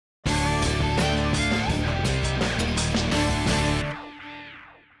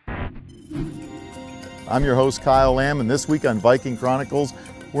I'm your host, Kyle Lamb, and this week on Viking Chronicles,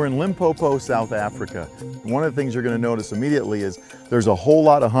 we're in Limpopo, South Africa. One of the things you're going to notice immediately is there's a whole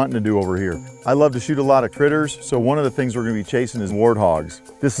lot of hunting to do over here. I love to shoot a lot of critters, so one of the things we're going to be chasing is warthogs.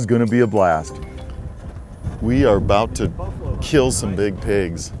 This is going to be a blast. We are about to kill some big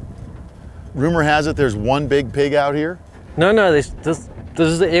pigs. Rumor has it there's one big pig out here? No, this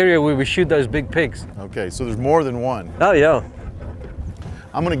is the area where we shoot those big pigs. Okay, so there's more than one. Oh, yeah.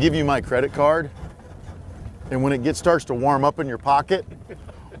 I'm going to give you my credit card, and when it starts to warm up in your pocket,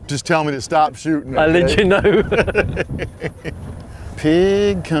 just tell me to stop shooting. Okay? I'll let you know.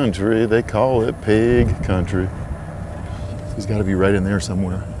 Pig country, they call it pig country. He's got to be right in there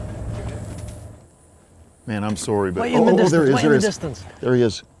somewhere. Man, I'm sorry, but Way in the distance. There he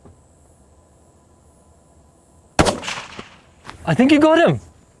is. I think you got him.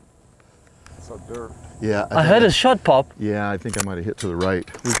 It's up dirt. Yeah. I heard a shot pop. Yeah, I think I might have hit to the right.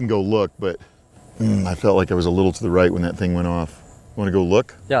 We can go look, but I felt like I was a little to the right when that thing went off. Want to go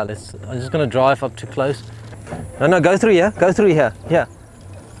look? Yeah, I'm just going to drive up too close. No, go through here. Go through here. Yeah.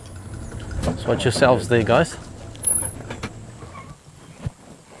 Just watch yourselves there, guys.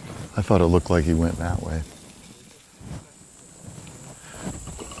 I thought it looked like he went that way.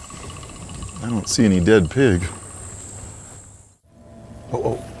 I don't see any dead pig.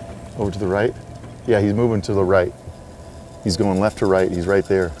 Oh, over to the right? Yeah, he's moving to the right. He's going left to right. He's right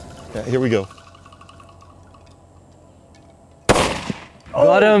there. Yeah, here we go.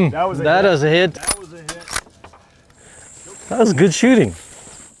 Got him. That was a hit. That was a hit. That was good shooting.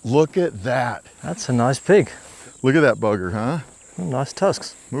 Look at that. That's a nice pig. Look at that bugger, huh? Oh, nice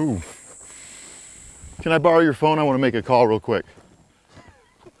tusks. Ooh. Can I borrow your phone? I want to make a call real quick.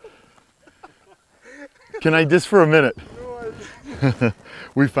 Can I just for a minute?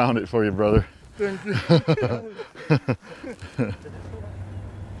 We found it for you, brother. Thank you.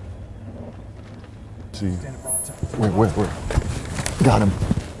 See. Where? Got him.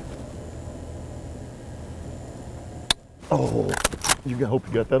 Oh, hope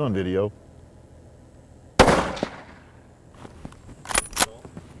you got that on video.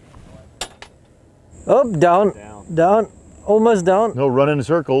 Oh, down, almost down. No, run in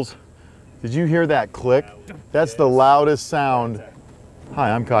circles. Did you hear that click? That's the loudest sound. Hi,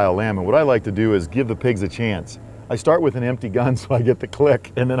 I'm Kyle Lamb, and what I like to do is give the pigs a chance. I start with an empty gun so I get the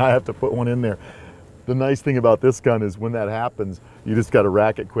click, and then I have to put one in there. The nice thing about this gun is when that happens, you just got to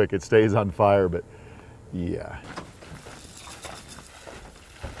rack it quick. It stays on fire, but yeah.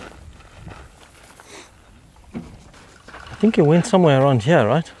 I think it went somewhere around here,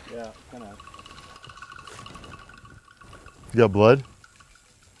 right? Yeah, kind of. You got blood?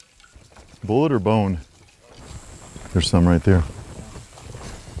 Bullet or bone? There's some right there.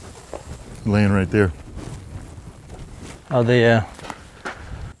 Laying right there. Oh, yeah.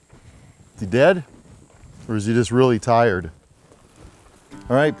 Is he dead? Or is he just really tired?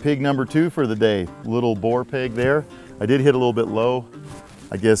 All right, pig number 2 for the day. Little boar pig there. I did hit a little bit low.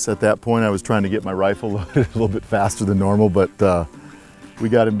 I guess at that point I was trying to get my rifle loaded a little bit faster than normal, but we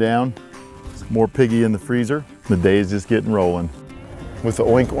got him down. More piggy in the freezer. The day is just getting rolling. With the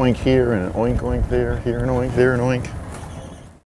oink oink here and an oink oink there, here an oink, there an oink.